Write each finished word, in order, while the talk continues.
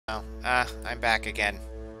Oh, I'm back again.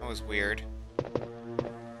 That was weird.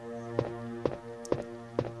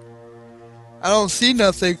 I don't see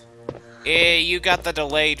nothing. You got the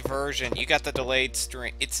delayed version. You got the delayed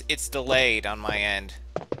stream. It's delayed on my end.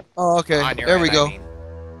 Oh, okay. On your There end, we I go. mean.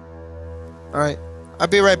 All right. I'll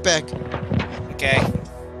be right back. Okay.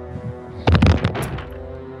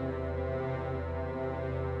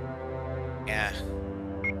 Yeah.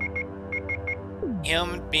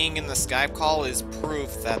 Him being in the Skype call is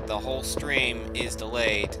proof that the whole stream is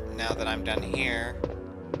delayed. Now that I'm done here.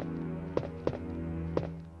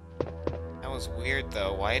 That was weird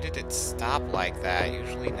though. Why did it stop like that? It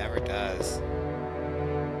usually never does.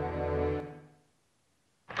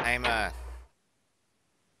 I'm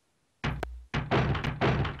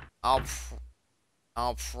I'll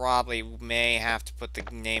I'll probably may have to put the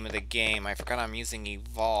name of the game. I forgot I'm using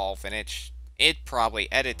Evolve, and it probably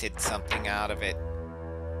edited something out of it.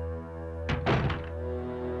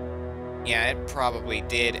 Yeah, it probably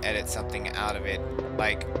did edit something out of it,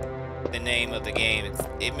 like the name of the game.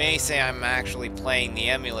 It may say I'm actually playing the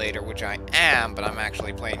emulator, which I am, but I'm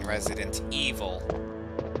actually playing Resident Evil.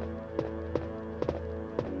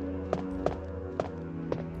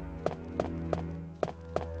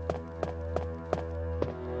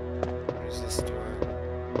 Where's this door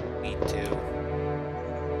lead to?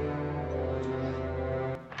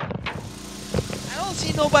 I don't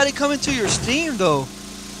see nobody coming to your Steam though.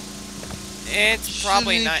 It's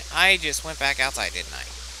probably Usually, not. I just went back outside, didn't I?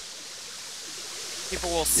 People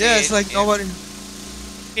will see yeah, it's it like nobody.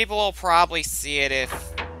 people will probably see it if...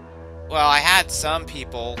 Well, I had some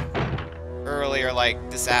people earlier, like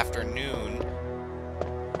this afternoon.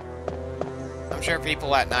 I'm sure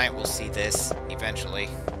people at night will see this eventually.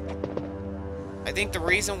 I think the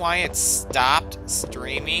reason why it stopped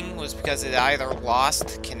streaming was because it either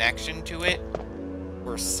lost connection to it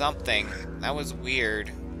or something. That was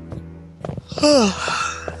weird.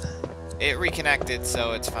 It reconnected,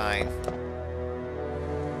 so it's fine.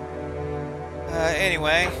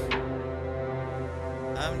 Anyway.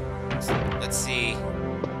 Let's see.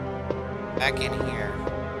 Back in here.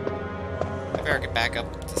 I better get back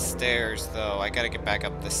up the stairs, though. I gotta get back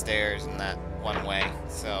up the stairs in that one way,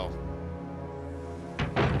 so...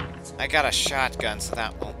 I got a shotgun, so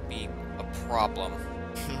that won't be a problem.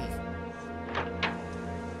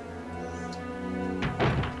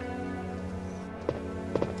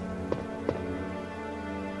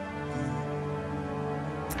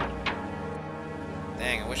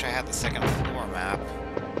 Dang, I wish I had the second floor map.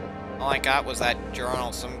 All I got was that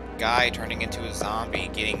journal, some guy turning into a zombie,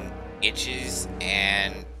 getting itches,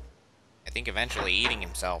 and I think eventually eating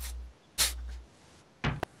himself.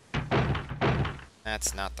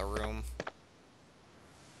 That's not the room.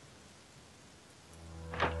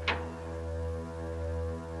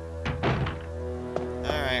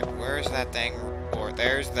 Alright, where's that dang door?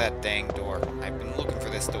 There's that dang door. I've been looking for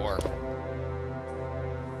this door.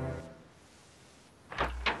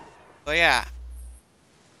 So yeah.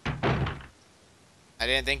 I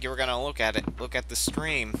didn't think you were gonna look at it. Look at the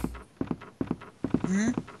stream.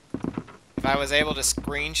 Hmm? If I was able to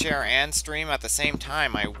screen share and stream at the same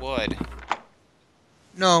time, I would.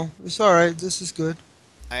 No, it's all right. This is good.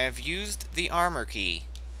 I have used the armor key.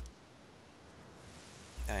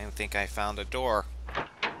 I think I found a door.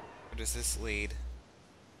 Where does this lead?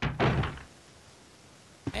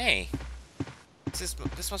 Hey,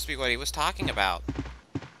 this must be what he was talking about.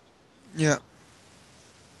 Yeah.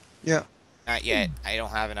 Yeah. Not yet. I don't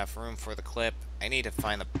have enough room for the clip. I need to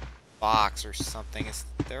find the box or something. Is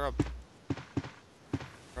there a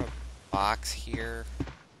box here?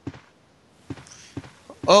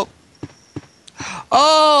 Oh.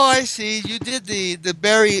 Oh, I see. You did the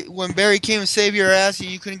Barry when Barry came and saved your ass and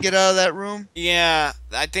you couldn't get out of that room. Yeah,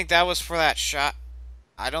 I think that was for that shot.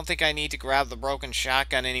 I don't think I need to grab the broken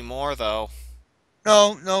shotgun anymore, though.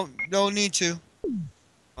 No, no, no need to.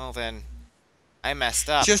 Well then, I messed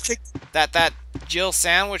up. Just take. That Jill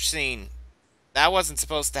sandwich scene, that wasn't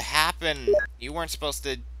supposed to happen. You weren't supposed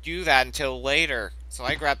to do that until later. So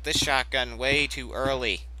I grabbed this shotgun way too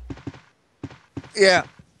early. Yeah.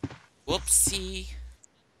 Whoopsie.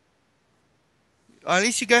 At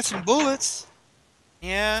least you got some bullets.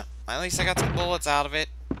 Yeah, at least I got some bullets out of it.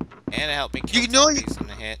 And it helped me kill You know you. zombies in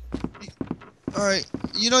the hit. All right.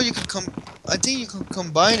 You know you can come. I think you can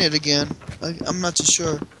combine it again. I'm not too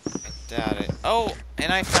sure. Doubt it. Oh,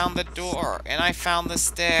 and I found the door. And I found the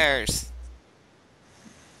stairs.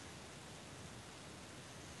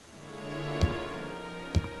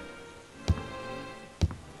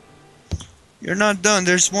 You're not done.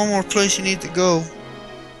 There's one more place you need to go.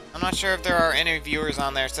 I'm not sure if there are any viewers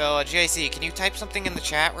on there, so JC, can you type something in the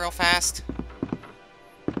chat real fast?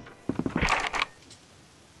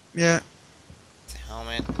 Yeah.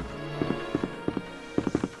 Helmet.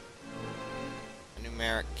 A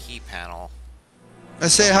numeric key panel. I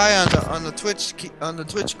say hi on the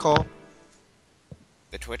Twitch call.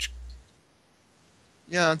 The Twitch.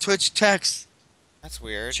 Yeah, on Twitch text That's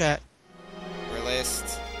weird. chat. Your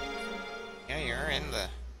list. Yeah, you're in the.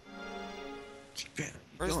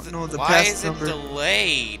 Where's Don't the? know the Why pass is number. it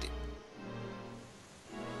delayed?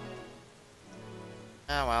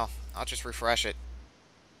 Oh well, I'll just refresh it.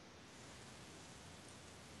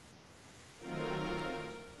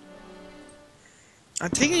 I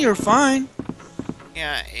think you're fine.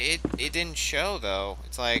 Yeah, it didn't show though.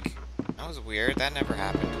 It's like that was weird. That never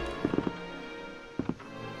happened.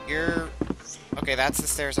 You're okay. That's the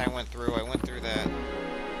stairs I went through. I went through that.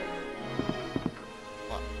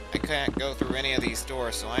 Well, I couldn't go through any of these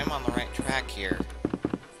doors, so I'm on the right track here.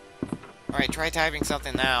 All right, try typing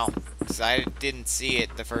something now, because I didn't see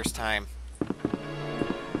it the first time.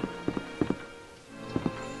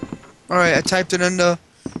 All right, I typed it on the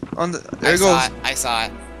there it goes. I saw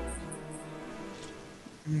it.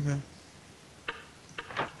 Okay.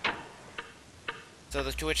 So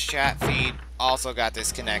the Twitch chat feed also got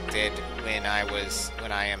disconnected when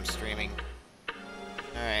I am streaming.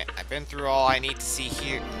 Alright, I've been through all I need to see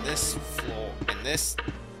here in this floor, in this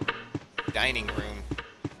dining room.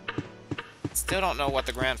 Still don't know what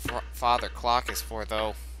the grandfather clock is for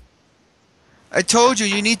though. I told you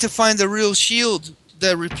you need to find the real shield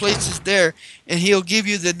that replaces there, and he'll give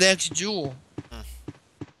you the next jewel.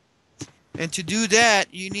 And to do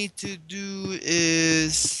that, you need to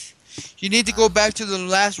go back to the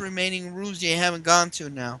last remaining rooms you haven't gone to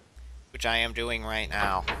now. Which I am doing right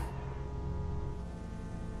now.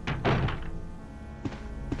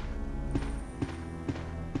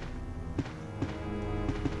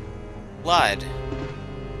 Blood.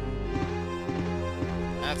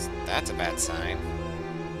 That's a bad sign.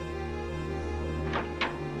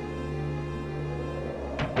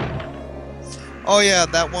 Oh yeah,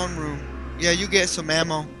 that one room. Yeah, you get some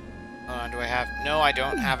ammo. Do I have... No, I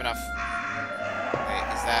don't have enough. Wait,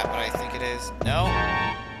 is that what I think it is? No?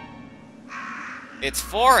 It's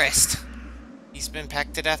Forrest! He's been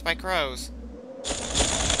pecked to death by crows.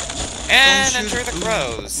 And enter the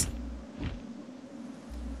crows!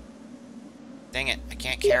 Dang it, I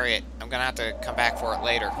can't carry it. I'm gonna have to come back for it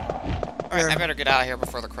later. Alright, I better get out of here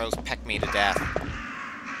before the crows peck me to death.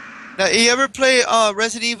 Now, you ever play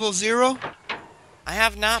Resident Evil 0? I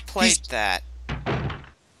have not played that.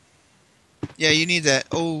 Yeah, you need that.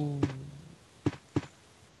 Oh.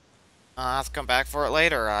 I'll have to come back for it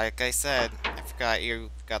later. Like I said, I forgot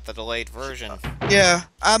you got the delayed version. Yeah,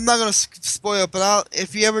 I'm not gonna spoil it, but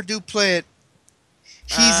if you ever do play it,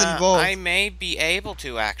 he's involved. I may be able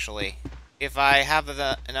to actually, if I have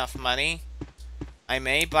enough money. I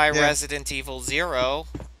may buy Resident Evil 0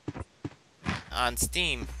 on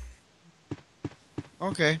Steam.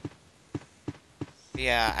 Okay.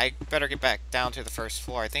 Yeah, I better get back down to the first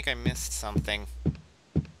floor. I think I missed something.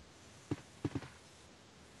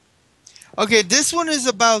 Okay, this one is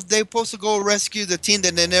about they're supposed to go rescue the team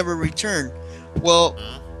that they never return. Well,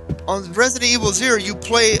 on Resident Evil 0, you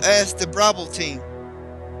play as the Bravo team.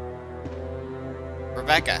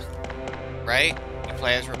 Rebecca, right? You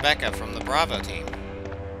play as Rebecca from the Bravo team.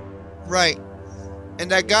 Right. And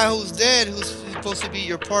that guy who's dead, who's supposed to be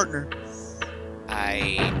your partner.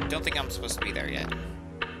 I don't think I'm supposed to be there yet.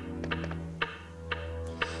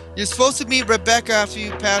 You're supposed to meet Rebecca after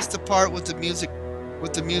you pass the part with the music.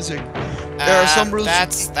 There are some rules.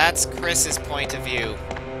 That's Chris's point of view.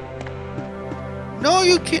 No,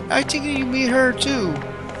 you can't. I think you meet her too.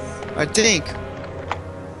 I think.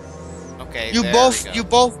 Okay. You both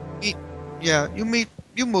meet. Yeah, you meet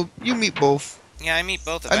both. Yeah, I meet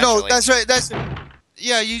both I eventually. know. That's right.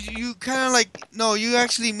 Yeah, you kind of like no. You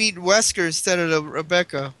actually meet Wesker instead of the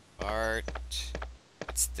Rebecca. Art.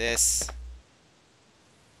 What's this?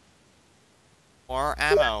 More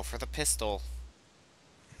ammo for the pistol.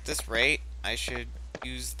 At this rate, I should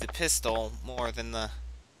use the pistol more than the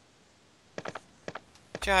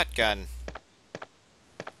shotgun.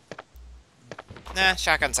 Nah,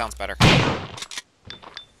 shotgun sounds better.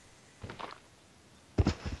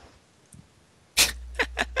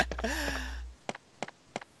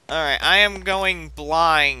 Alright, I am going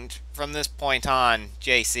blind from this point on,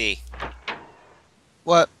 JC.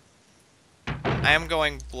 What? I am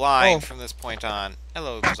going blind from this point on.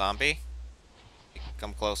 Hello, zombie.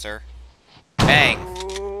 Come closer. Bang!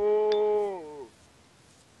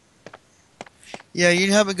 Yeah,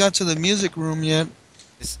 you haven't got to the music room yet.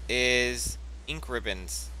 This is ink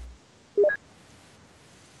ribbons.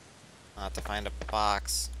 I'll have to find a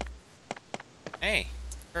box. Hey,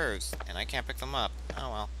 curves, and I can't pick them up. Oh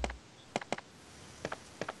well.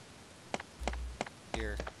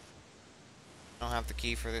 here? I don't have the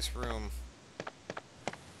key for this room.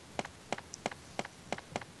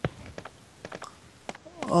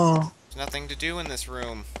 Oh. There's nothing to do in this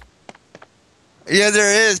room. Yeah,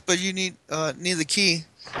 there is, but you need the key.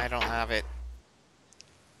 I don't have it.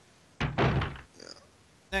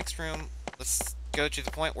 Next room. Let's go to the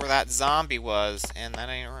point where that zombie was, and that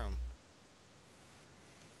ain't a room.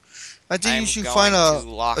 I think I'm you should going find to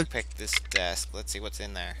lockpick this desk. Let's see what's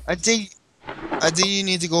in there. I think you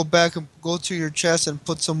need to go back and go to your chest and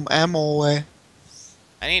put some ammo away.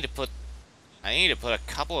 I need to put a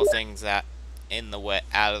couple of things that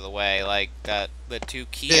out of the way, like the 2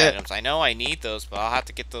 key items. I know I need those, but I'll have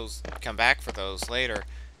to get those, come back for those later.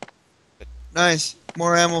 But Nice,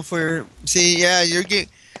 more ammo for your. See, yeah, you're getting.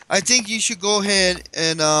 I think you should go ahead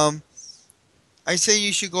and I say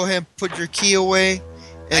you should go ahead and put your key away,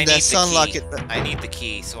 and then sunlock it. I need the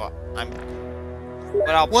key, so I'm. But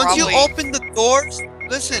I'll Once probably. you open the doors,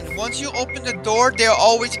 listen. Once you open the door, they're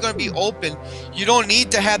always going to be open. You don't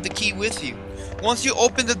need to have the key with you. Once you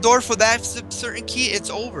open the door for that certain key, it's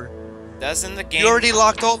over. Doesn't the game? You already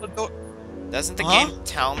locked all the doors. Doesn't the game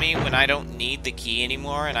tell me when I don't need the key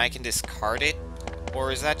anymore and I can discard it?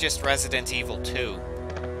 Or is that just Resident Evil 2?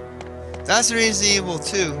 That's Resident Evil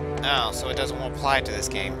 2. Oh, so it doesn't apply to this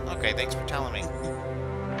game. Okay, thanks for telling me.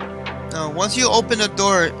 No, once you open the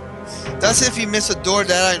door, that's if you miss a door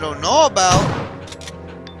that I don't know about.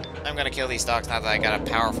 I'm gonna kill these dogs now that I got a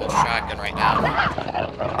powerful shotgun right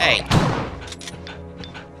now. Hey.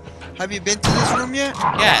 Have you been to this room yet?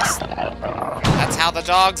 Yes. That's how the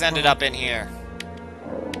dogs ended up in here.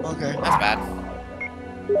 Okay. That's bad.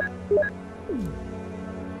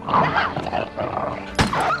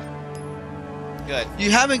 Good. You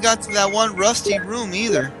haven't got to that one rusty room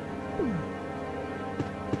either.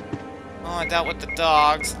 Oh, I dealt with the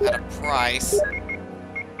dogs at a price.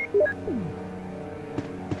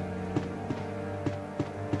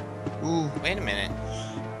 Ooh. Wait a minute.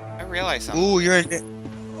 I realized something. Ooh, you're in.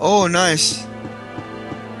 Oh, nice.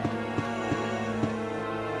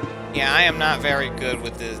 Yeah, I am not very good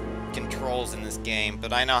with the controls in this game,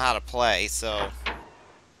 but I know how to play, so...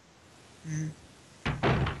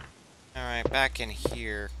 Alright, back in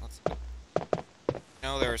here. Let's go.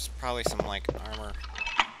 No, there's probably some, like, armor.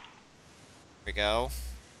 There we go.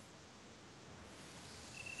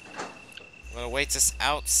 What awaits us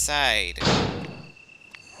outside?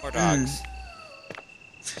 More dogs.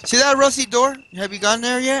 See that rusty door? Have you gone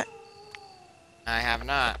there yet? I have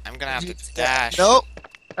not. I'm gonna have to dash. Nope.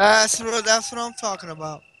 That's what I'm talking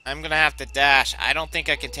about. I'm gonna have to dash. I don't think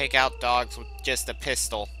I can take out dogs with just a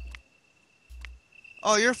pistol.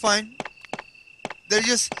 Oh, you're fine. They're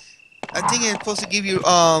just. I think it's supposed to give you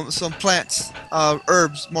some plants,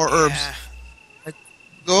 herbs, more herbs. Yeah.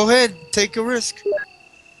 Go ahead, take a risk.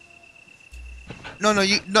 No,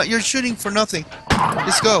 you're shooting for nothing.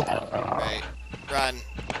 Just go. Right. Run.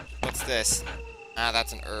 What's this? Ah,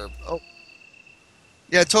 that's an herb. Oh.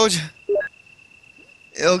 Yeah, I told you.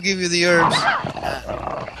 It'll give you the herbs.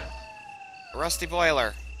 A rusty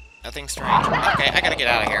boiler. Nothing strange. Okay, I gotta get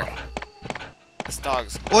out of here. This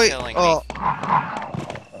dog's killing me.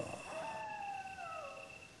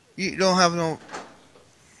 You don't have no...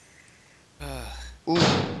 Ooh.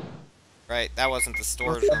 Right, that wasn't the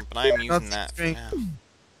storage room, but I'm using that for now.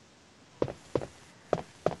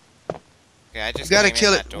 Okay, I just You gotta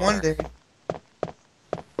kill it it one day.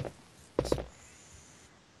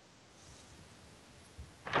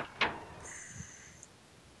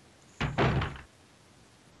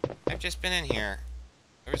 I've just been in here.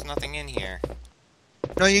 There was nothing in here.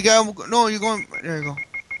 No, you got. No, you're going. There you go.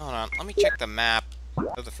 Hold on, let me check the map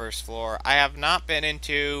of the first floor. I have not been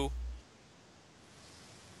into.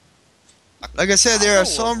 Like I said, there are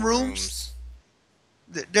some rooms.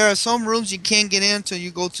 There are some rooms you can't get in until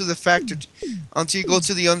you go to the factory, until you go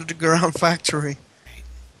to the underground factory.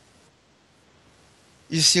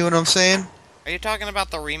 You see what I'm saying? Are you talking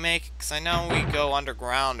about the remake? Because I know we go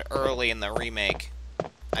underground early in the remake.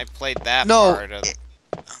 I played that part of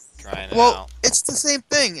trying it out. Well, it's the same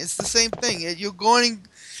thing. It's the same thing. You're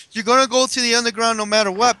gonna go to the underground no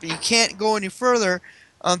matter what, but you can't go any further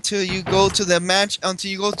until you go to the match.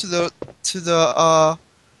 Until you go to the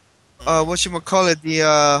whatchamacallit,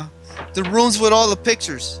 the rooms with all the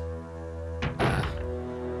pictures.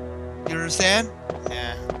 You understand?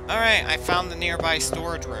 Yeah. All right. I found the nearby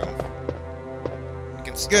storage room. You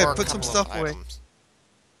can store Good. Put some stuff away.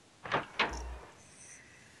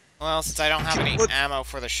 Well, since I don't have any ammo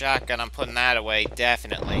for the shotgun, I'm putting that away,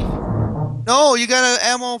 definitely. No, you got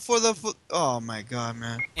ammo for the... Oh my god,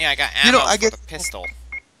 man. Yeah, I got ammo for the pistol.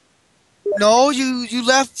 No, you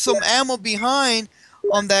left some ammo behind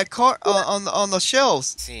on that car on the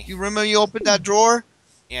shelves. Let's see. You remember you opened that drawer?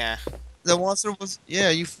 Yeah. The monster was yeah.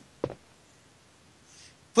 You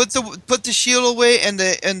put the shield away and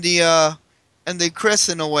the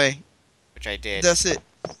crescent away. Which I did. That's it.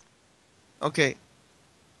 Okay.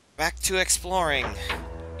 Back to exploring.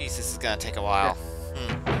 Jeez, this is gonna take a while.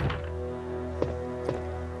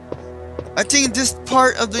 I think this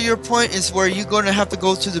part of your point is where you're gonna have to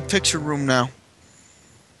go to the picture room now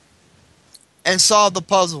and solve the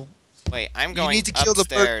puzzle. Wait, I'm going need to kill the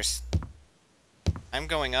upstairs. I'm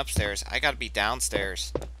going upstairs. I gotta be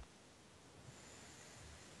downstairs.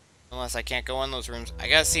 Unless I can't go in those rooms. I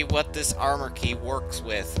gotta see what this armor key works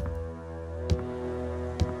with.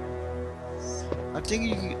 I think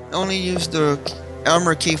you can only use the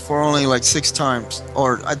armor key for only like 6 times,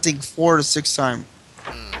 or I think 4 to 6 times.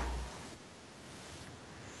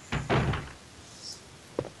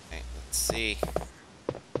 Okay, let's see.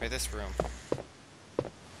 Try this room.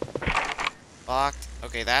 Locked.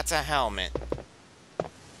 Okay, that's a helmet.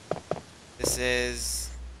 This is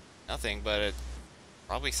nothing, but it's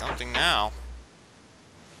probably something now.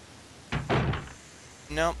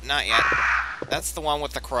 Nope, not yet. That's the one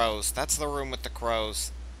with the crows. That's the room with the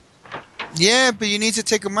crows. Yeah, but you need to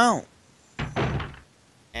take them out.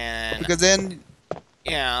 And Because then,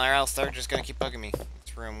 yeah, or else they're just gonna keep bugging me.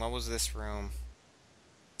 This room. What was this room?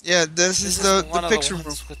 yeah, this is the one picture of the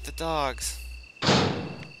room. ones with the dogs.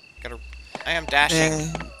 I am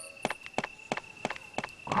dashing.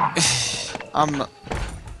 I'm not.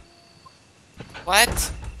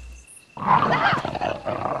 What?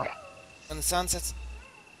 When the sun sets.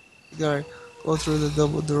 You gotta go through the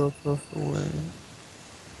double door across the way.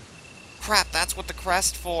 Crap! That's what the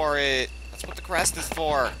crest for. That's what the crest is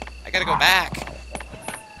for. I gotta go back.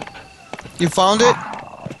 You found it?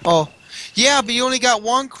 Oh, yeah, but you only got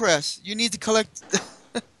 1 crest. You need to collect.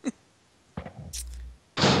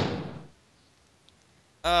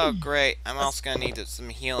 Oh, great. I'm also gonna need some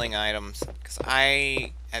healing items because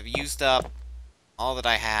I have used up all that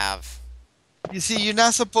I have. You see, you're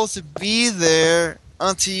not supposed to be there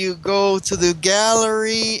until you go to the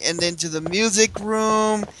gallery and then to the music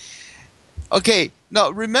room. Okay,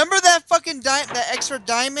 no, remember that fucking that extra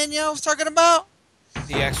diamond I was talking about?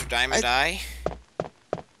 The extra diamond eye?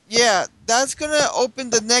 Yeah, that's gonna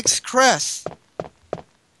open the next crest.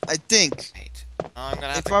 I think. Wait. Oh, I'm gonna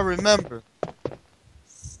have If to, I remember. I'm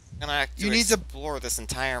gonna have to You need to- explore this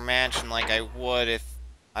entire mansion like I would if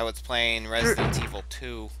I was playing Resident Evil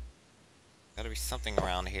 2. Gotta be something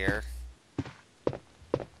around here.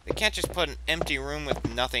 They can't just put an empty room with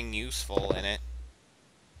nothing useful in it.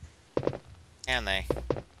 Can they?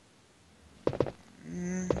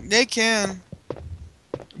 They can.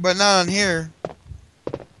 But not on here.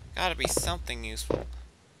 Gotta be something useful.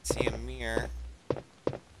 See a mirror.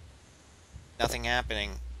 Nothing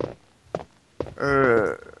happening.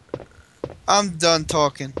 I'm done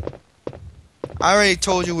talking. I already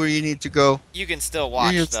told you where you need to go. You can still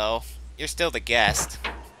watch, You're- though. You're still the guest.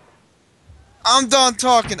 I'm done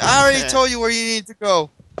talking. I already told you where you need to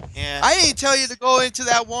go. Yeah. I didn't tell you to go into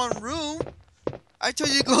that one room. I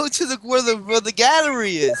told you to go to where the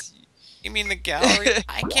gallery is. You mean the gallery?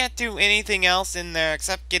 I can't do anything else in there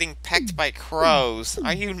except getting pecked by crows.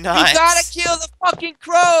 Are you nuts? You gotta kill the fucking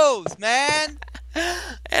crows, man.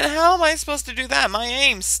 And how am I supposed to do that? My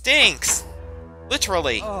aim stinks.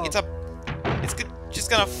 Literally. Oh. It's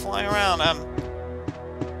just gonna fly around.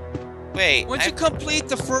 Wait. Once you complete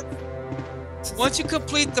the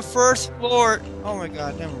first floor. Oh my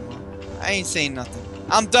god, never mind. I ain't saying nothing.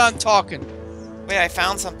 I'm done talking. Wait, I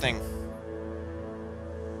found something.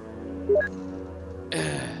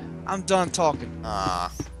 I'm done talking.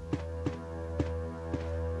 Ah.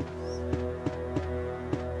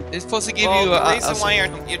 It's supposed to give Well, you the reason why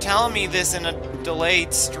you're telling me this in a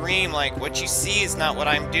delayed stream, like what you see is not what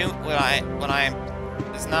I'm doing.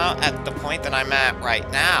 Is not at the point that I'm at right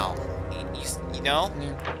now. You know?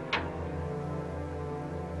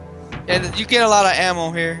 Yeah, you get a lot of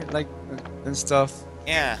ammo here, like and stuff.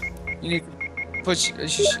 Yeah. You need to push.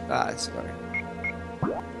 Sorry.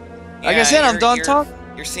 Like I Yeah, said, I'm done you're- talking.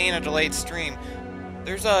 You're seeing a delayed stream.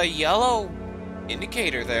 There's a yellow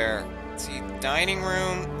indicator there. Let's see, dining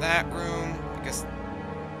room, I guess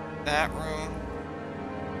that room.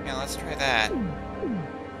 Yeah, let's try that.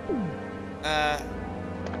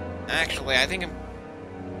 Actually, I think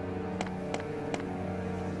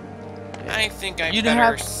I You don't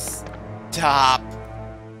better have- stop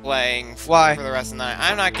playing Why? for the rest of the night.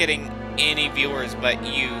 I'm not getting any viewers but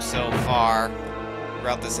you so far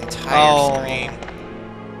throughout this entire stream.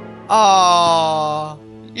 Aww,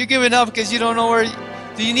 you're giving up because you don't know where.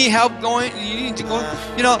 Do you need help going? You need to go.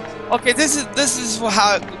 You know. Okay. This is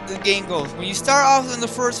how the game goes. When you start off on the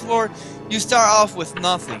first floor, you start off with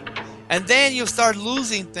nothing, and then you'll start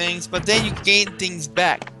losing things, but then you gain things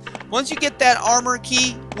back. Once you get that armor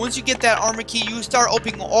key, you start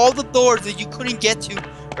opening all the doors that you couldn't get to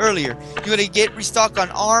earlier. You're gonna get restock on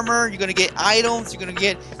armor. You're gonna get items. You're gonna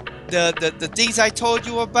get the things I told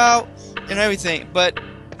you about and everything. But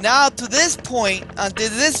now to this point,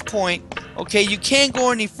 okay, you can't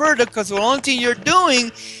go any further because the only thing you're doing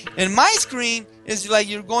in my screen is like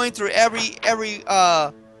you're going through every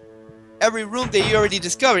room that you already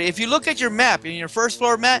discovered. If you look at your map, in your first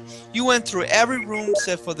floor map, you went through every room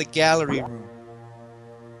except for the gallery room.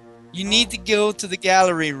 You need to go to the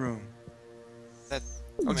gallery room.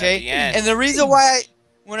 Okay? And the reason why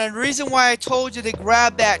I told you to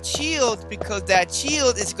grab that shield, because that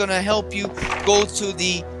shield is gonna help you go to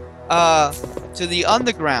the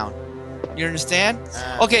underground. You understand?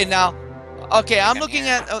 Okay, now, okay, I'm looking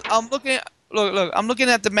at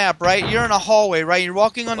the map, right? You're in a hallway, right? You're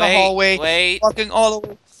walking on the hallway, walking all the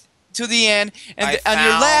way to the end, and on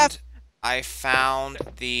your left, I think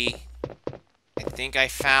I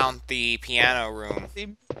found the piano room.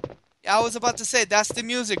 I was about to say that's the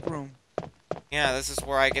music room. Yeah, this is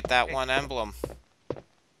where I get that one emblem.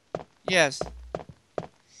 Yes. Let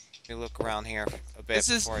me look around here a bit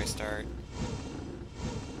before I start.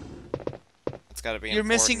 It's got to be important. You're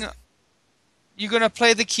missing. You're gonna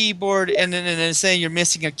play the keyboard and then saying you're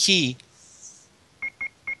missing a key.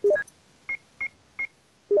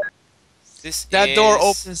 That door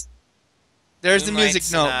opens. There's the music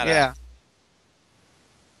note. Yeah.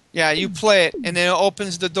 Yeah, you play it and then it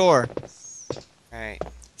opens the door. Right.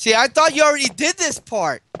 See, I thought you already did this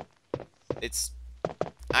part.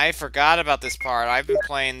 I forgot about this part. I've been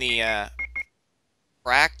playing the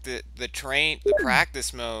practice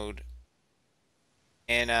mode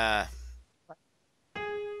in the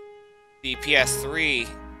PS3.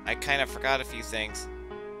 I kind of forgot a few things.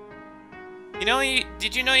 You know,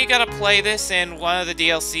 did you know you gotta play this in one of the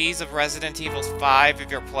DLCs of Resident Evil 5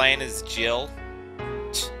 if you're playing as Jill?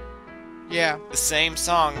 Yeah. The same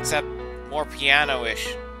song, except more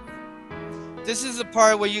piano-ish. This is the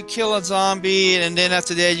part where you kill a zombie, and then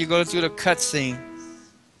after that you go through the cutscene.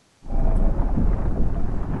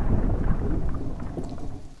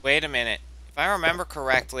 Wait a minute. If I remember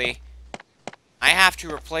correctly, I have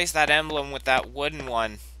to replace that emblem with that wooden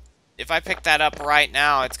one. If I pick that up right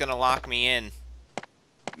now, it's gonna lock me in.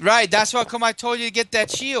 Right, that's why I told you to get that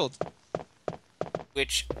shield.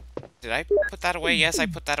 Which, did I put that away? Yes, I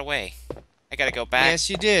put that away. I gotta go back. Yes,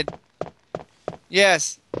 you did.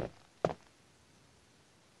 Yes.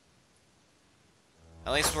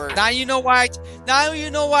 At least we're... Now you know why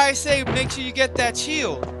I say make sure you get that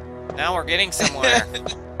shield. Now we're getting somewhere.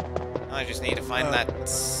 I just need to find that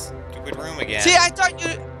stupid room again. See, I thought you...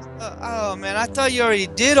 oh, man, I thought you already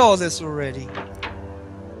did all this already.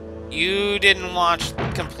 You didn't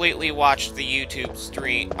completely watch the YouTube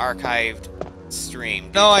archived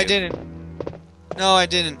stream, No, I didn't. No, I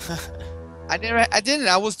didn't. I didn't.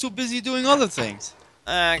 I was too busy doing other things.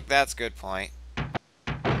 That's a good point.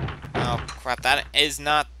 Oh, crap. That is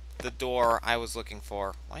not the door I was looking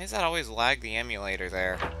for. Why does that always lag the emulator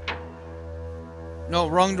there? No,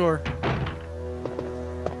 wrong door.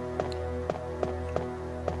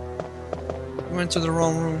 You went to the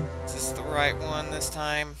wrong room. Is this the right one this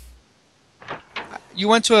time? You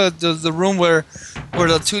went to the room where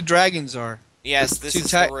the two dragons are. Yes, this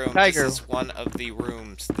is the room. This is one of the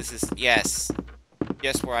rooms. This is, yes.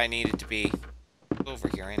 Just where I needed to be. Over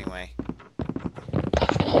here, anyway.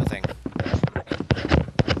 Nothing.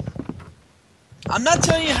 I'm not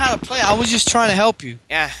telling you how to play. I was just trying to help you.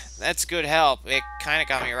 Yeah, that's good help. It kind of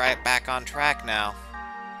got me right back on track now.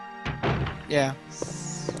 Yeah.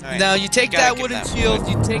 Right. Now you take that wooden shield.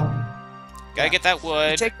 You take. Gotta get that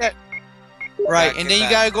wood. You take that. Right, and then you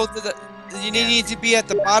gotta go to the. You need to be at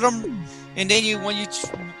the bottom, and then when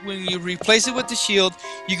you replace it with the shield,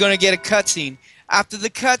 you're gonna get a cutscene. After the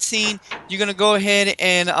cutscene, you're gonna go ahead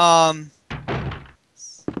and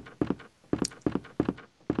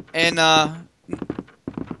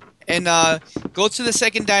go to the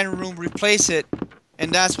second dining room, replace it,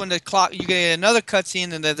 and that's when the clock. You get another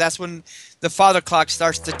cutscene, and that's when the father clock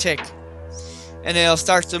starts to tick, and it'll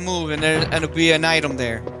start to move, and there'll be an item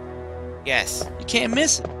there. Yes. You can't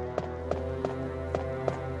miss it.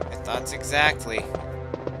 My thoughts exactly.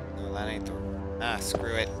 No, that ain't the... Ah,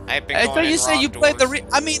 screw it. I thought you said you played the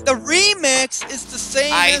remix is the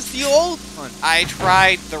same as the old one. I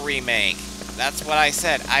tried the remake. That's what I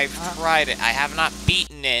said. I've tried it. I have not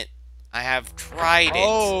beaten it. I have tried it.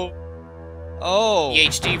 Oh. The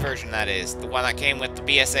HD version, that is. The one that came with the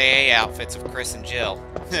BSAA outfits of Chris and Jill.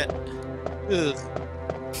 Ugh.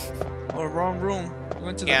 Oh, wrong room. We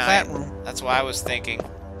went to the Yeah, fat room. That's what I was thinking.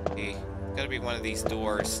 Gotta be one of these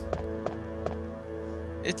doors.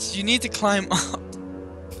 You need to climb up.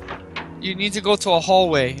 You need to go to a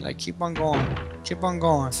hallway. Like, keep on going. Keep on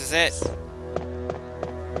going. This is it.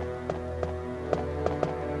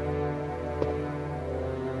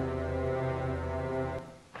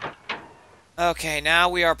 Okay, now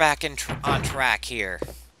we are back on track here.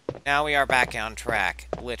 Now we are back on track,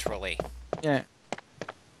 literally. Yeah.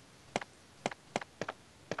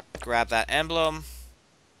 Grab that emblem.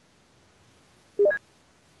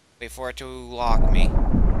 Wait for it to lock me.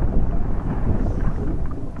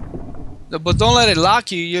 No, but don't let it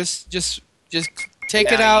lock you. Just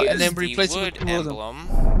take it out and then replace it with the two wood of them.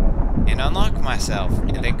 emblem and unlock myself,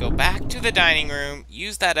 and then go back to the dining room,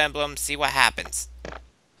 use that emblem, see what happens.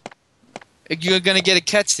 You're gonna get a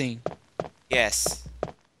cutscene. Yes.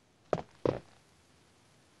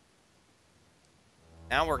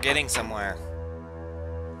 Now we're getting somewhere.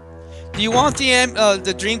 Do you want the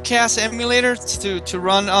Dreamcast emulator to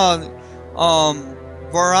run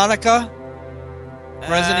Veronica?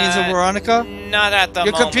 Resident Evil Veronica? Not at the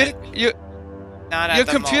moment. Your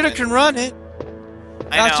computer can run it.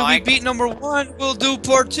 I know, After we beat number 1, we'll do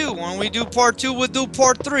part 2. When we do part 2, we'll do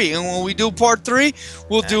part 3. And when we do part 3,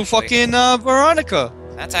 we'll do fucking Veronica.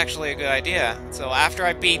 That's actually a good idea. So after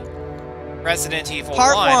I beat Resident Evil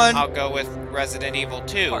Part 1, I'll go with Resident Evil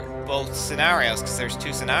 2. Both scenarios, because there's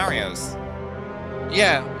 2 scenarios.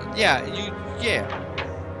 Yeah.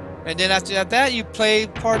 And then after that, you play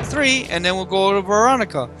part 3, and then we'll go to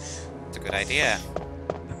Veronica. It's a good idea.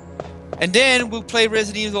 And then we'll play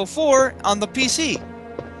Resident Evil 4 on the PC.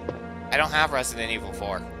 I don't have Resident Evil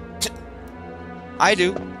 4. I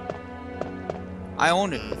do. I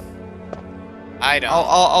own it. I don't.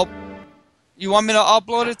 I'll you want me to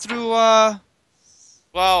upload it through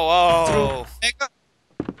Whoa. Through Mega?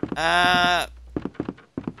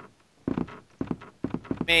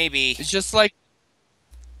 Maybe. It's just like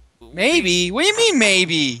maybe. What do you mean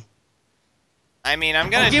maybe? I mean, I'm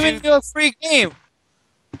giving you a free game.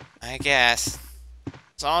 I guess.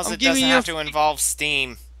 As long as it giving doesn't you have to involve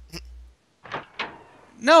Steam.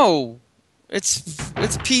 No. It's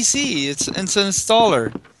PC. It's an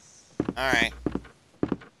installer. Alright.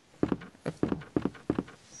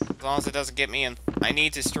 As long as it doesn't get me in... I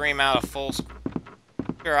need to stream out a full...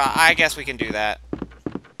 Sure, I guess we can do that.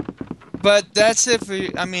 But that's if...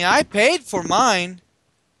 I mean, I paid for mine.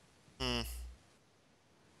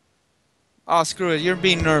 Oh, screw it. You're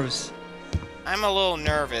being nervous. I'm a little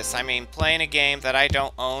nervous. I mean, playing a game that I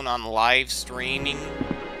don't own on live streaming...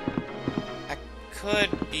 That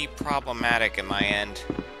could be problematic in my end.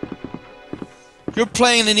 You're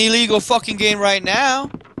playing an illegal fucking game right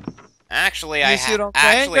now. Actually, I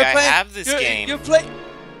have this game. You're playing.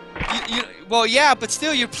 Well, yeah, but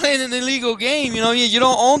still, you're playing an illegal game. You know, you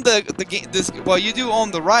don't own the game. Well, you do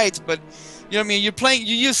own the rights, but you know what I mean. You're playing.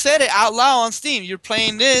 You said it out loud on Steam. You're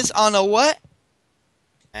playing this on a what?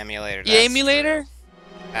 Emulator. The emulator. True.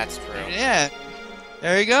 That's true. Yeah.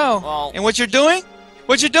 There you go. Well, and what you're doing?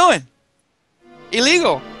 What you're doing?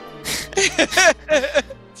 Illegal.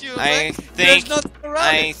 I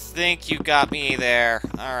think you got me there.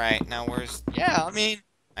 All right, now where's? Yeah, I mean.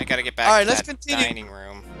 I gotta get back to let's that continue. dining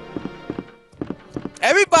room.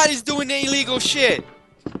 Everybody's doing the illegal shit,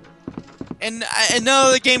 and none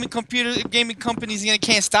of the gaming companies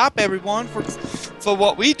can't stop everyone for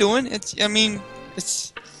what we doing.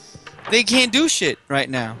 They can't do shit right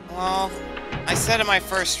now. Well, I said in my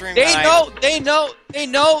first stream they know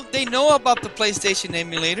about the PlayStation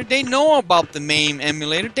emulator. They know about the MAME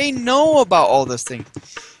emulator. They know about all those things.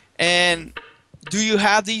 And do you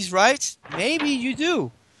have these rights? Maybe you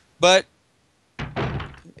do, but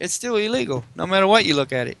it's still illegal, no matter what you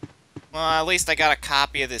look at it. Well, at least I got a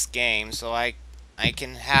copy of this game, so I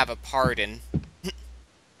can have a pardon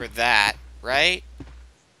for that, right?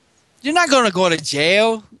 You're not gonna go to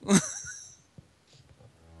jail.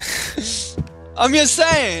 I'm just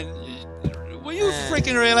saying. Will you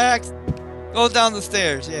freaking relax? Go down the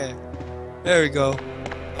stairs. Yeah. There we go.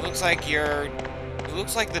 It looks like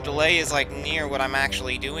the delay is like near what I'm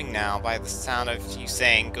actually doing now by the sound of you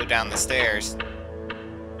saying go down the stairs.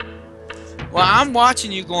 Well, I'm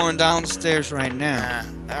watching you going down the stairs right now.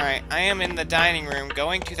 Alright, I am in the dining room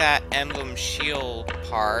going to that emblem shield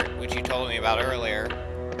part, which you told me about earlier.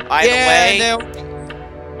 By the way,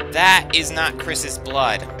 that is not Chris's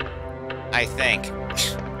blood, I think.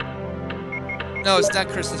 No, it's not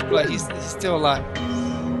Chris's blood. He's still alive.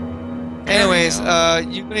 Anyways,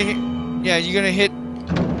 you're gonna hit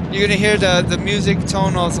You're gonna hear the music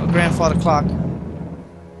tone of grandfather clock.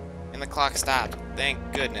 And the clock stopped. Thank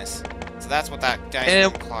goodness. So that's what that dining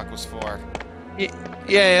And room clock was for.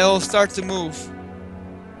 Yeah, it'll start to move.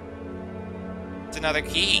 It's another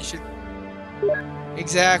key.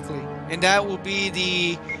 Exactly. And that will be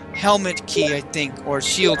the helmet key, I think, or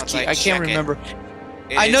shield Once key. I I can't check it, remember.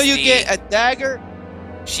 It I know is you the get a dagger.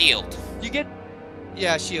 shield. You get,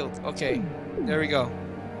 yeah, shield. Okay, there we go.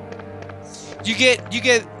 You get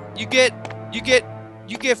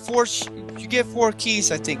four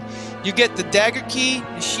keys, I think. You get the dagger key,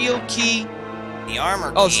 the shield key. The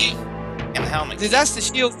armor Oh, key. see, And the helmet key. that's the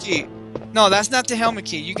shield key. No, that's not the helmet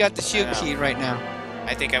key. You got the shield I know. key right now.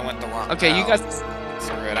 I think I went the wrong. Okay, you oh, got.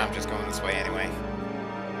 Screw it. I'm just going this way anyway.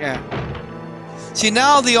 Yeah. See,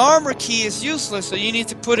 now the armor key is useless, so you need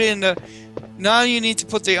to put it in the. Now you need to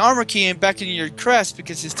put the armor key in back in your crest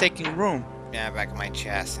because it's taking room. Yeah, back in my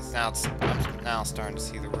chest. I'm now starting to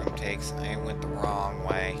see the room takes. I went the wrong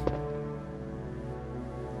way.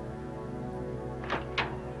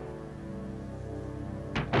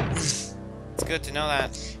 It's good to know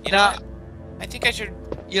that. You know, I think I should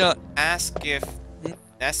ask if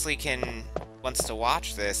Nestle wants to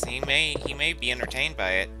watch this. He may be entertained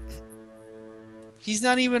by it. He's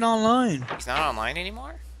not even online. He's not online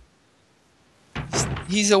anymore?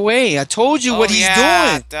 He's away. I told you Oh, what he's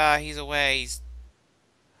yeah, doing. duh, he's away.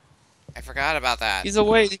 I forgot about that. He's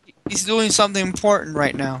away. He's doing something important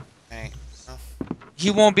right now. Okay. Oh,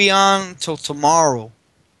 He won't be on till tomorrow.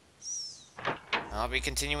 I'll be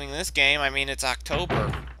continuing this game. I mean, it's October.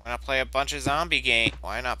 Why not play a bunch of zombie game?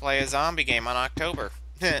 Why not play a zombie game on October?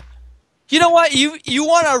 You know what? You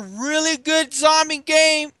want a really good zombie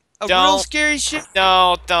game? A real scary shit?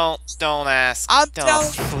 No, don't ask. I'm Don't,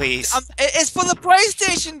 telling please. it's for the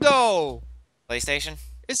PlayStation, though. PlayStation?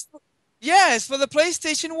 It's for the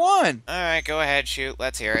PlayStation 1. Alright, go ahead, shoot.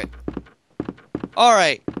 Let's hear it.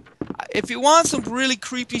 Alright. If you want some really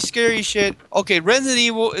creepy, scary shit, okay, Resident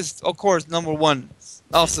Evil is, of course, #1.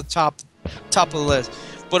 Off the top of the list.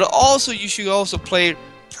 But also, you should also play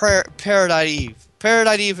Paradise Eve.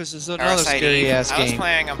 Paradise Eve is another Parasite scary Eve. ass I was game.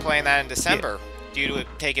 planning on playing that in December, due to it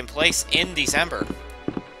taking place in December.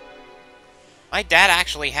 My dad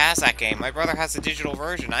actually has that game. My brother has the digital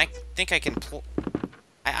version. I think I can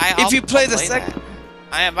If you play the second,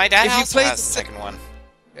 my dad if you also play has the the second one.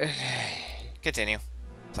 Continue.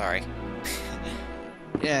 Sorry.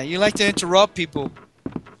 yeah, you like to interrupt people.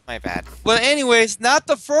 My bad. Well, anyways, not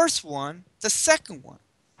the first one, the second one.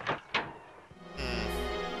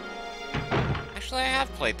 Actually, I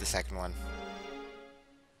have played the second one.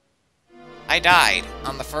 I died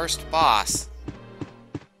on the first boss.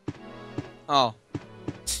 Oh.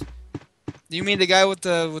 You mean the guy with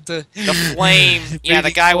the The flame. Yeah,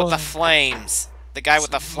 the guy with the Really? flames. The guy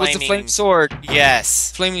with the flaming. With the flame sword.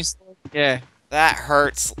 Yes. Flaming sword. Yeah. That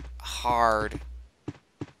hurts hard.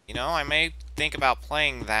 You know, I may think about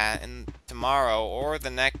playing that tomorrow or the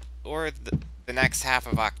next half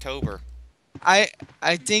of October. I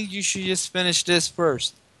think you should just finish this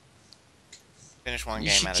first. Finish one You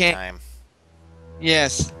game at a can't- time.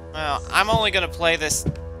 Yes. Well, I'm only gonna play this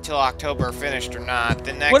till October, finished or not.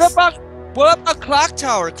 The next. What about Clock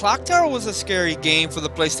Tower? Clock Tower was a scary game for the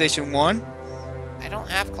PlayStation 1. I don't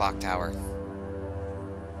have Clock Tower.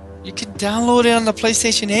 You can download it on the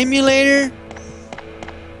PlayStation emulator.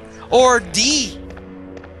 Or D.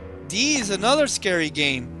 D is another scary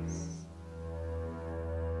game.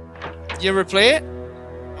 You ever play it?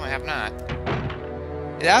 No, I have not.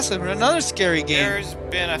 That's another scary game. There's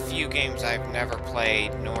been a few games I've never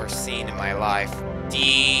played nor seen in my life.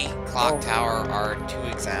 D, Clock Tower are 2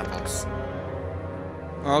 examples.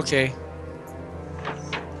 Okay.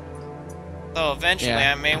 So eventually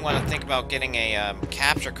Yeah. I may want to think about getting a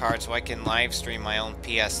capture card so I can live stream my own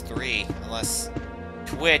PS3, unless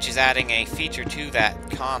Twitch is adding a feature to that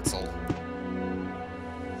console.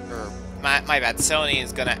 Or, my bad, Sony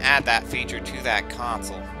is going to add that feature to that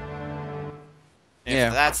console.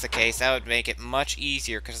 If that's the case, that would make it much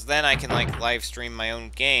easier, because then I can like live stream my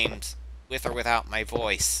own games with or without my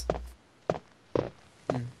voice.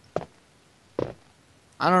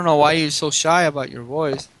 I don't know why you're so shy about your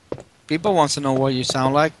voice. People want to know what you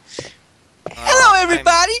sound like. Hello,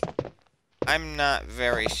 everybody. I'm not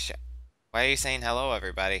very shy. Why are you saying hello,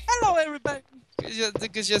 everybody? Hello, everybody.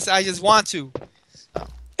 Because I just want to. Oh.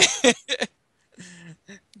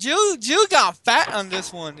 Jill got fat on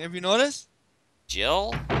this one. Have you noticed?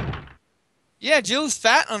 Jill? Yeah, Jill's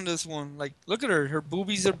fat on this one. Like, look at her. Her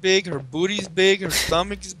boobies are big. Her booty's big. Her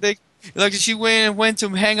stomach is big. Like she went to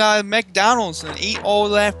hang out at McDonald's and eat all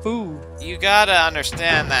that food. You gotta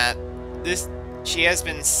understand that she has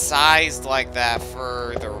been sized like that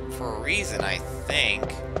for for a reason, I think.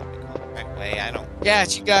 Right way, I don't. Yeah,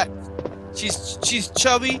 she's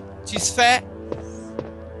chubby, she's fat.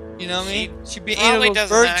 You know what I mean? She'd be eating a Probably little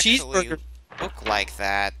doesn't bird actually cheeseburger. look like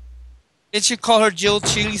that. It should call her Jill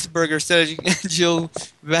Cheeseburger instead of Jill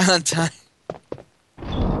Valentine.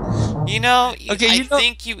 You know, Okay, I you know-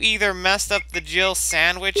 think you either messed up the Jill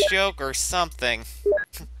sandwich joke or something.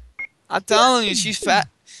 I'm telling you, she's fat.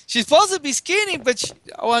 She's supposed to be skinny, but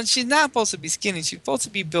well, she's not supposed to be skinny. She's supposed to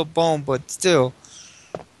be built bone, but still.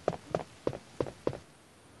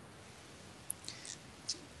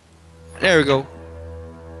 There we go.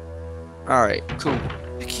 All right, cool.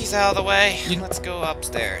 The key's out of the way. You- Let's go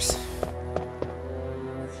upstairs.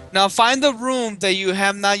 Now find the room that you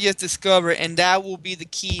have not yet discovered, and that will be the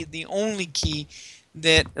key, the only key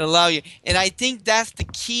that allow you. And I think that's the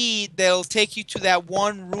key that'll take you to that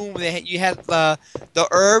one room that you had the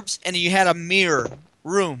herbs, and you had a mirror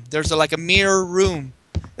room. There's like a mirror room.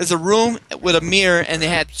 There's a room with a mirror, and they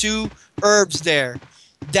had 2 herbs there.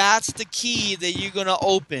 That's the key that you're gonna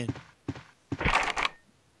open.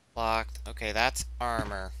 Locked. Okay, that's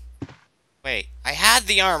armor. Wait, I had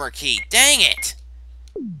the armor key. Dang it!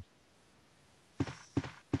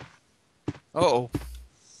 Uh-oh.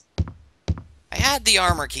 I had the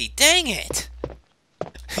armor key. Dang it!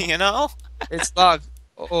 You know? It's locked.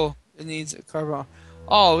 Uh-oh. It needs a carbon.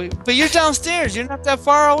 Oh, but you're downstairs. You're not that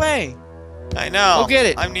far away. I know. Go get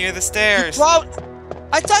it. I'm near the stairs.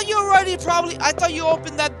 I thought you already probably. I thought you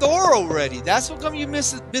opened that door already. That's what come you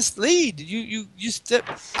mislead. You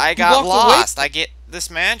I got lost. This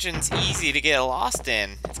mansion's easy to get lost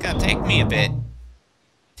in. It's gonna take me a bit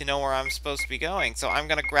to know where I'm supposed to be going. So I'm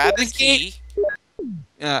gonna grab the key,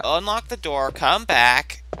 unlock the door, come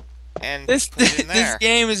back, and put it in there. This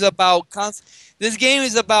game is about this game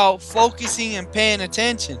is about focusing and paying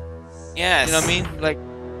attention. Yes. You know what I mean?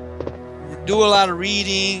 Like, do a lot of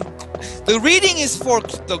reading. The reading is for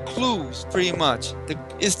the clues, pretty much.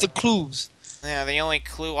 It's the clues. Yeah, the only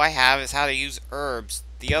clue I have is how to use herbs.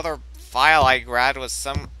 The other file I grabbed was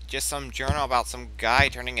just some journal about some guy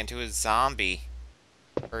turning into a zombie.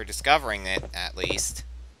 Or discovering it, at least.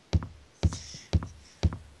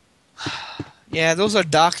 Yeah, those are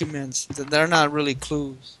documents. They're not really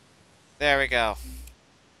clues. There we go.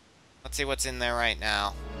 Let's see what's in there right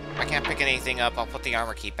now. If I can't pick anything up, I'll put the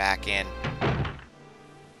armor key back in.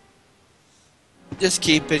 Just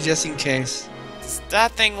keep it, just in case. Does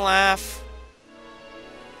that thing laugh?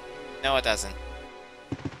 No, it doesn't.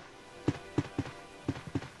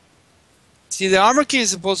 See, the armor key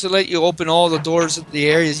is supposed to let you open all the doors of the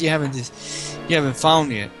areas you haven't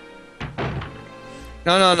found yet.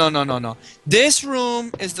 No. This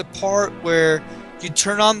room is the part where you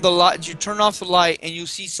turn on the light, you turn off the light, and you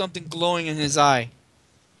see something glowing in his eye.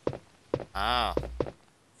 Oh. The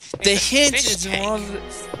It's a hint fish is in tank. one of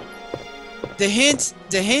the hint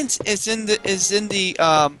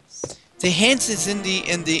is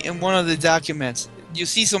in one of the documents. You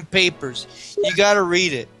see some papers. You gotta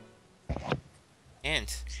read it.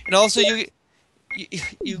 Hint. And also you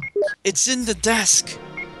it's in the desk.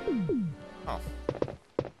 Oh.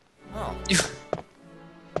 Oh.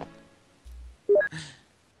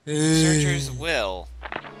 Searcher's will.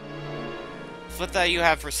 Foot that you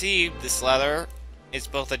have received this letter is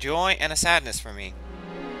both a joy and a sadness for me.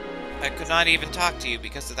 I could not even talk to you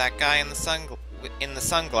because of that guy in the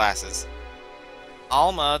sunglasses.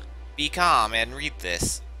 Alma, be calm and read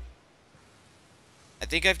this. I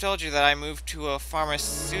think I've told you that I moved to a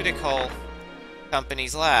pharmaceutical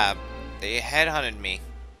company's lab. They headhunted me.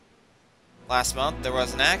 Last month there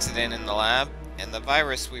was an accident in the lab, and the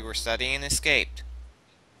virus we were studying escaped.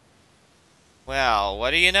 Well, what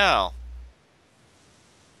do you know?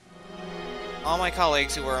 All my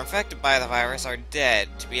colleagues who were infected by the virus are dead.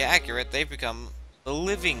 To be accurate, they've become the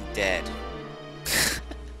living dead.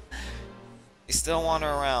 They still wander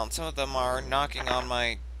around. Some of them are knocking on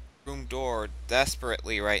my room door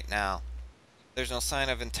desperately right now. There's no sign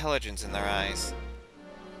of intelligence in their eyes.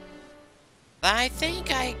 I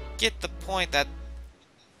think I get the point that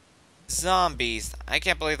zombies. I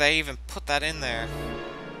can't believe they even put that in there.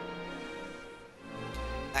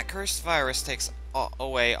 That cursed virus takes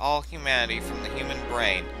away all humanity from the human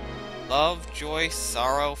brain. Love, joy,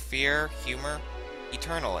 sorrow, fear, humor,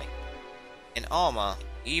 eternally. In Alma,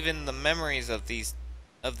 even the memories of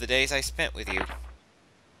the days I spent with you.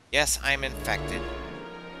 Yes, I'm infected.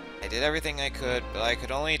 I did everything I could, but I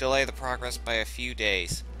could only delay the progress by a few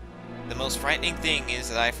days. The most frightening thing is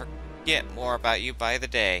that I forget more about you by the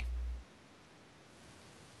day.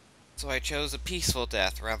 So I chose a peaceful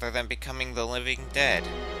death rather than becoming the living dead.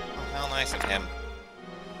 Oh, how nice of him.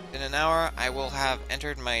 In an hour, I will have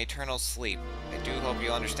entered my eternal sleep. I do hope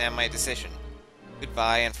you'll understand my decision.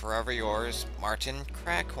 Goodbye and forever yours, Martin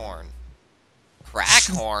Crackhorn.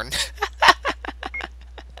 Crackhorn?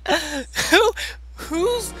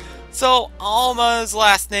 Who's... So, Alma's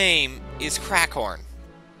last name is Crackhorn.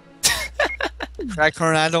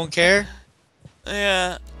 Crackhorn, I don't care.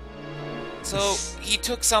 Yeah. So, he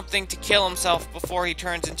took something to kill himself before he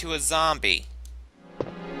turns into a zombie.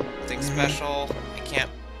 Nothing special. I can't...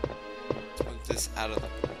 Let's move this out of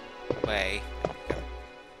the way.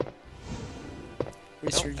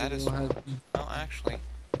 Research that is- will have- Oh, actually...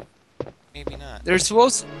 Maybe not. There's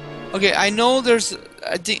supposed. Okay, I know there's.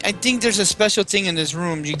 I think there's a special thing in this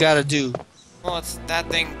room you gotta do. Well, it's that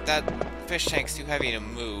thing... That fish tank's too heavy to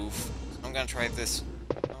move. I'm gonna try this...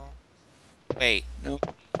 Oh. Wait. No.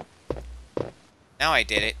 Now I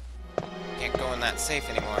did it. Can't go in that safe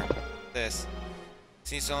anymore. This.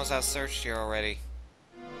 Seems someone has searched here already.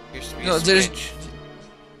 Appears to be No, a there's- switch.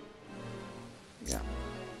 Yeah.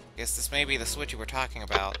 Guess this may be the switch you were talking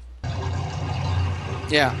about.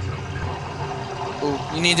 Yeah.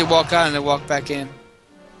 Oh, you need to walk out and then walk back in.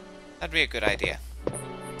 That'd be a good idea.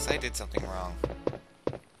 'Cause I did something wrong.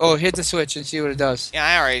 Oh, hit the switch and see what it does. Yeah,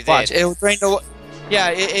 I already Watch, did. it'll drain the. Yeah,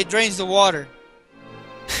 it drains the water.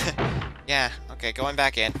 Yeah, okay, going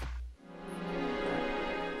back in.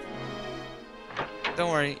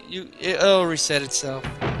 Don't worry, it'll reset itself.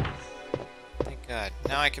 Thank God.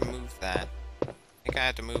 Now I can move that. I think I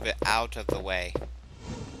have to move it out of the way.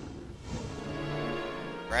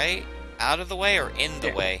 Right? Out of the way or in the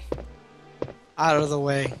Yeah. way? Out of the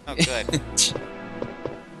way. Oh, good.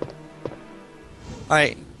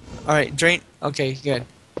 Alright, drain. Okay, good.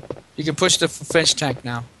 You can push the fish tank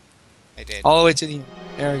now. I did. All the way to the end.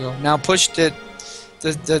 There we go. Now push the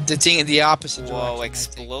thing in the opposite direction. Whoa, I think.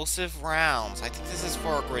 explosive rounds. I think this is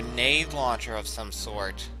for a grenade launcher of some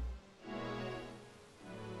sort.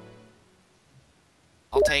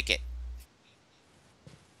 I'll take it.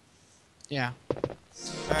 Yeah.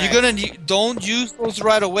 Alright. You're gonna don't use those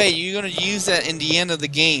right away. You're gonna use that in the end of the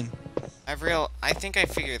game. I think I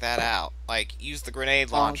figured that out. Like, use the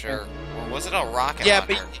grenade launcher. Or was it a rocket Yeah,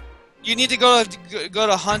 launcher? but you need to go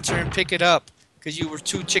to Hunter and pick it up because you were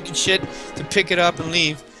too chicken shit to pick it up and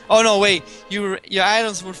leave. Oh no, wait. Your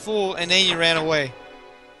items were full and then you ran away.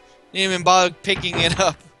 You didn't even bother picking it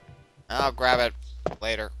up. I'll grab it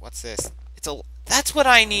later. What's this? That's what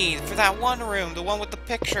I need for that one room, the one with the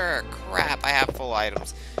picture. Crap, I have full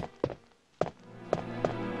items.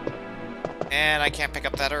 And I can't pick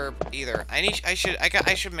up that herb either. I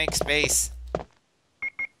should make space.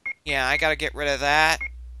 Yeah, I gotta get rid of that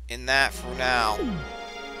and that for now.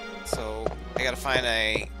 So I gotta find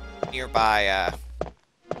a nearby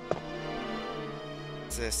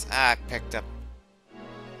what's this? Ah, I picked up.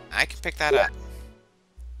 I can pick that up.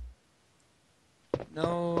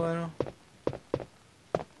 No, I don't.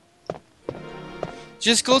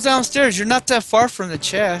 Just go downstairs. You're not that far from the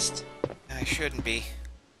chest. I shouldn't be.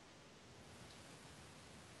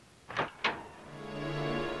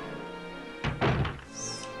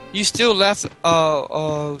 You still left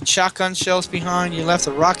shotgun shells behind. You left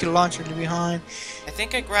a rocket launcher behind. I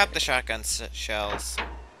think I grabbed the shotgun shells.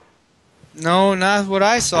 No, not what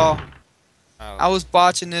I saw. Oh. I was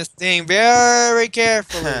watching this thing very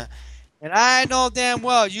carefully. And I know damn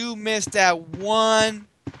well you missed that one.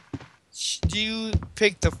 You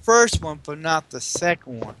picked the first one, but not the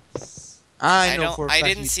second one. I know for a fact. I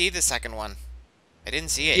didn't see the second one. I didn't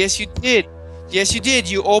see it. Yes, you did. Yes, you did.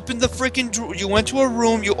 You opened the freaking drawer. You went to a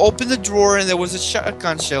room. You opened the drawer, and there was a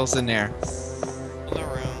shotgun shells in there. In the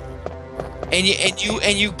room.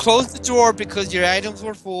 And you closed the drawer because your items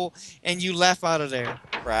were full, and you left out of there.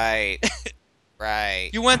 Right. Right.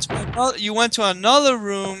 You went to another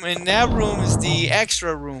room, and that room is the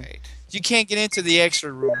extra room. Right. You can't get into the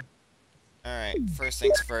extra room. Alright, first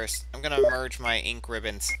things first. I'm gonna merge my ink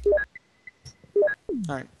ribbons.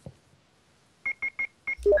 Alright.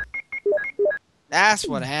 That's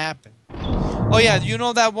what happened. Oh yeah, you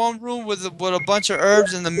know that one room with a bunch of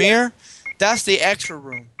herbs in the mirror? That's the extra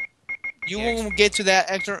room. You won't get to that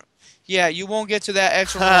extra. Yeah, you won't get to that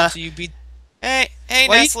extra room until you beat. Hey,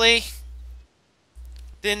 What Nestle.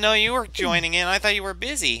 Didn't know you were joining in. I thought you were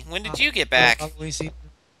busy. When did you get back? Let me see.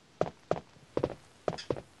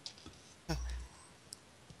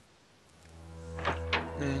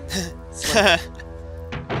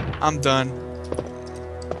 I'm done.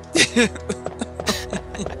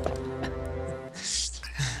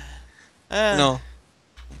 No.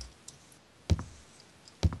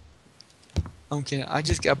 I'm kidding. I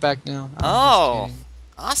just got back now. I'm just Oh, kidding.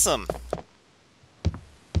 awesome.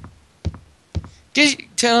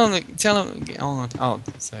 Tell him. I'll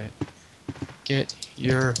say it. Get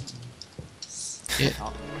your. Get.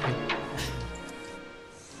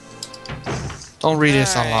 Don't read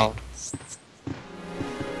this out loud.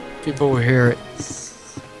 People will hear it.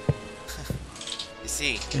 You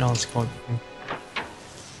see. You know what's going on.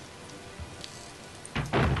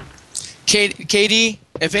 KD,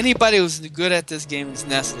 if anybody was good at this game, it's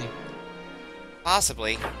Nestle.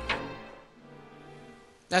 Possibly.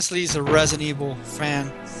 Nestle's a Resident Evil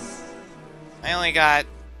fan. I only got...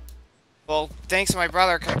 Well, thanks to my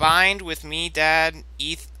brother, combined with me, Dad,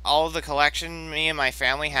 all of the collection me and my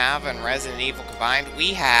family have, and Resident Evil combined,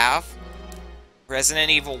 we have Resident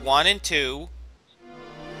Evil 1 and 2.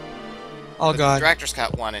 Oh god. Director's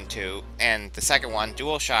Cut 1 and 2, and the second one,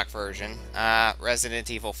 DualShock version, Resident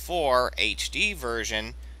Evil 4 HD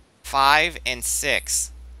version, 5 and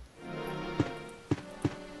 6.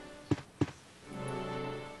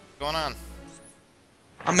 What's going on?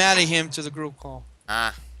 I'm adding him to the group call.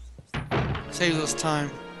 Ah, Saves us time.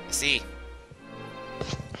 I see.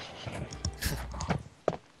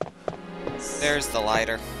 There's the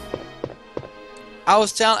lighter. I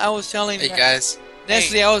was telling Hey guys.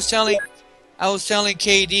 Nestle, I was telling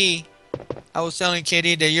KD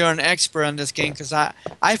that you're an expert on this game because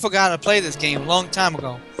I forgot to play this game a long time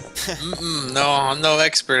ago. No, I'm no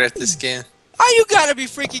expert at this game. Oh, you gotta be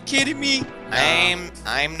freaking kidding me!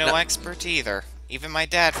 I'm no expert either. Even my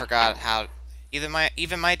dad forgot how. Even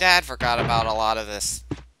my dad forgot about a lot of this.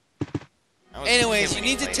 Anyways, you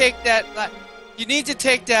need to take that. You need to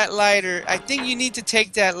take that lighter. I think you need to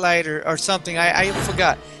take that lighter or something. I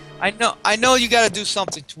forgot. I know you gotta do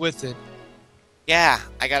something with it. Yeah,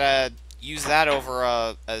 I gotta use that over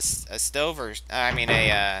a stove or I mean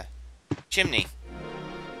a chimney.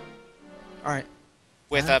 All right.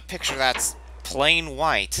 With a picture that's plain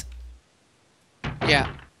white.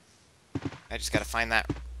 Yeah. I just gotta find that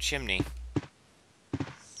chimney.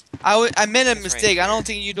 I made a It's mistake. right I don't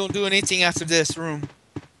think you don't do anything after this room.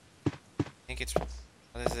 I think it's...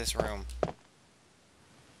 What is this room?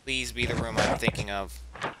 Please be the room I'm thinking of.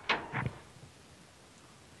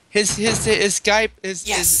 His Skype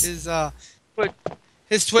Yes.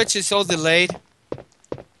 his Twitch is so delayed.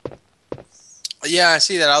 Yeah, I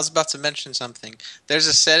see that. I was about to mention something. There's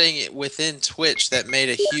a setting within Twitch that made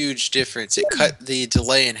a huge difference. It cut the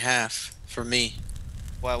delay in half for me.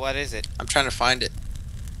 What is it? I'm trying to find it.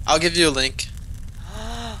 I'll give you a link.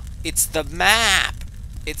 It's the map!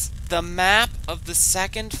 It's the map of the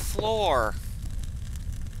second floor.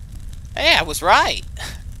 Hey, I was right.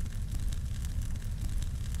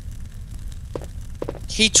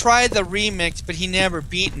 He tried the remix, but he never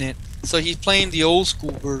beaten it. So he's playing the old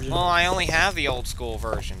school version. Well, I only have the old school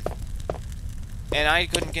version. And I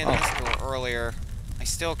couldn't get in this door earlier. I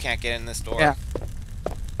still can't get in this door. Yeah.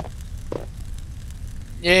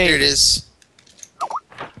 Yay. Here it is.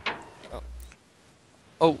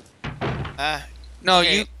 Oh. No,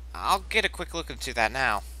 Okay, you. I'll get a quick look into that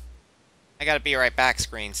now. I gotta be right back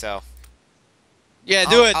screen, so... Yeah,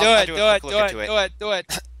 I'll do it.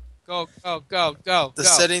 Go. The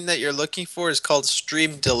setting that you're looking for is called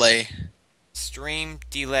stream delay. Stream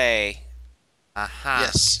delay. Aha.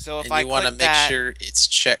 Yes. So if and I you want to click make that... sure it's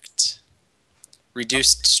checked.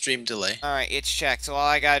 Reduced stream delay. Alright, it's checked. So all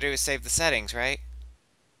I gotta do is save the settings, right?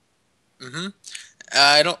 Mm-hmm.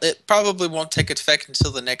 It probably won't take effect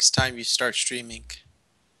until the next time you start streaming.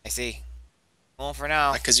 I see. Well, for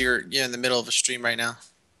now... Because you're in the middle of a stream right now.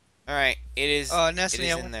 Alright, it is Nestle,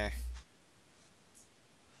 in there.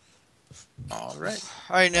 All right.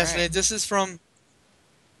 All right, Nestle. Alright. This is from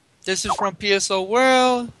PSO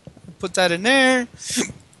World. Put that in there,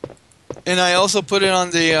 and I also put it on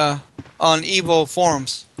the on Evo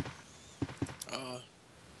forums.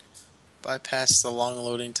 Bypass the long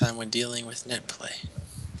loading time when dealing with NetPlay.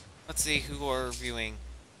 Let's see who are viewing.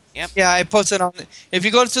 Yep. Yeah, I posted on. If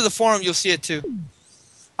you go to the forum, you'll see it too.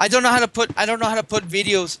 I don't know how to put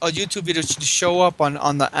videos or YouTube videos to show up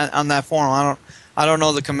on that forum. I don't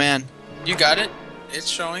know the command. You got it? It's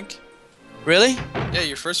showing. Really? Yeah,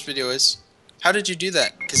 your first video is. How did you do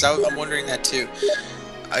that? Because I'm wondering that too.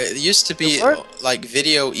 It used to be like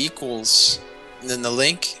video equals and then the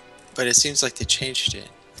link, but it seems like they changed it.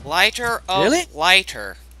 Lighter of Really?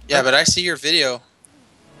 lighter. Yeah, but I see your video.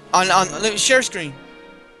 Let me share screen.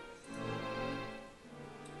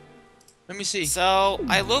 Let me see. So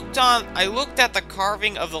I looked at the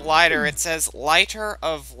carving of the lighter. It says lighter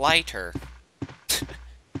of lighter.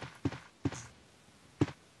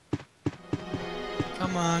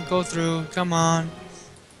 Come on, go through. Come on.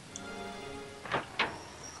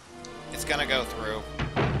 It's gonna go through.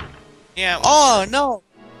 Yeah. Oh no!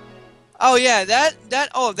 Oh yeah, that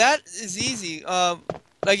is easy.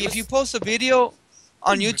 Like if you post a video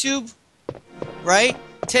on YouTube, right?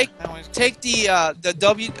 Take take out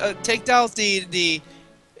the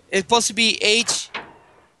it's supposed to be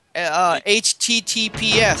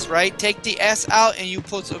HTTPS, right? Take the S out and you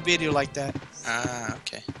post a video like that. Ah,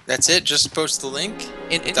 okay. That's it? Just post the link?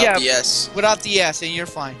 And Without yeah, the S. without the S, and you're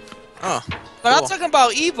fine. Oh, But I'm cool. talking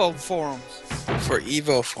about Evo forums. For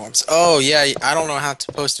Evo forms. Oh, yeah, I don't know how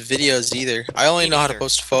to post videos either. I only know how to neither.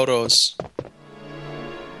 post photos.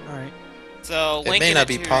 All right. So It may linking not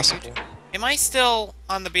be to your possible. YouTube- Am I still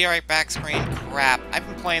on the Be Right Back screen? Crap. I've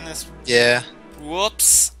been playing this. Yeah.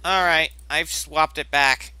 Whoops. Alright. I've swapped it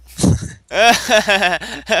back.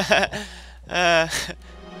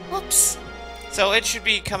 Whoops. So it should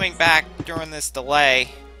be coming back during this delay.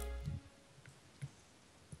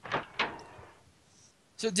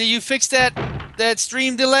 So did you fix that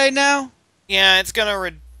stream delay now? Yeah, it's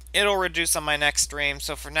gonna it'll reduce on my next stream.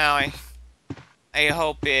 So for now, I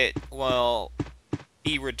hope it will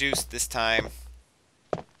be reduced this time.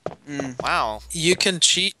 Wow. You can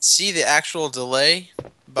see the actual delay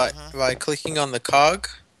by Uh-huh. by clicking on the cog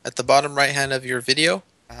at the bottom right hand of your video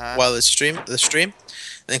while it's the stream,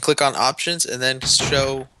 then click on options and then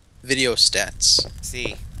show video stats.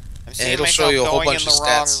 See, I'm seeing it'll show myself you a whole going bunch in of the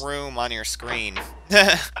wrong stats. room on your screen.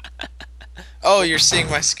 Oh, you're seeing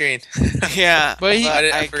my screen. Yeah, But he- I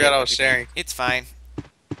get forgot I what was you sharing. mean. It's fine.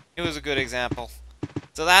 It was a good example.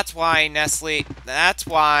 So that's why Nestle. That's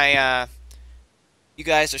why you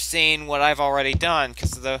guys are seeing what I've already done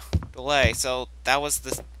because of the delay. So that was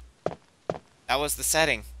the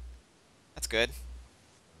setting. That's good.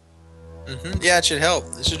 Yeah, it should help.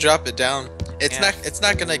 It should drop it down. It's Yeah.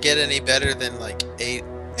 not gonna get any better than like 8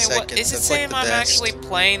 Hey, seconds. is it That's saying like the I'm best. actually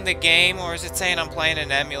playing the game, or is it saying I'm playing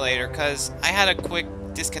an emulator? Because I had a quick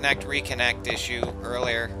disconnect reconnect issue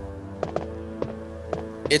earlier.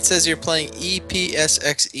 It says you're playing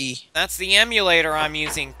EPSXE. That's the emulator I'm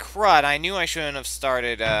using. Crud! I knew I shouldn't have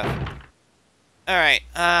started. All right.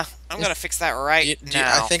 I'm gonna fix that right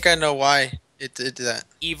now. I think I know why it did that.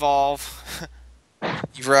 Evolve.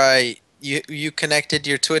 Right. You connected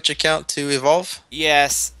your Twitch account to Evolve?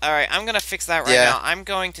 Yes. All right. I'm gonna fix that right Yeah. now. I'm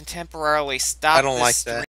going to temporarily stop. I don't this like that. stream.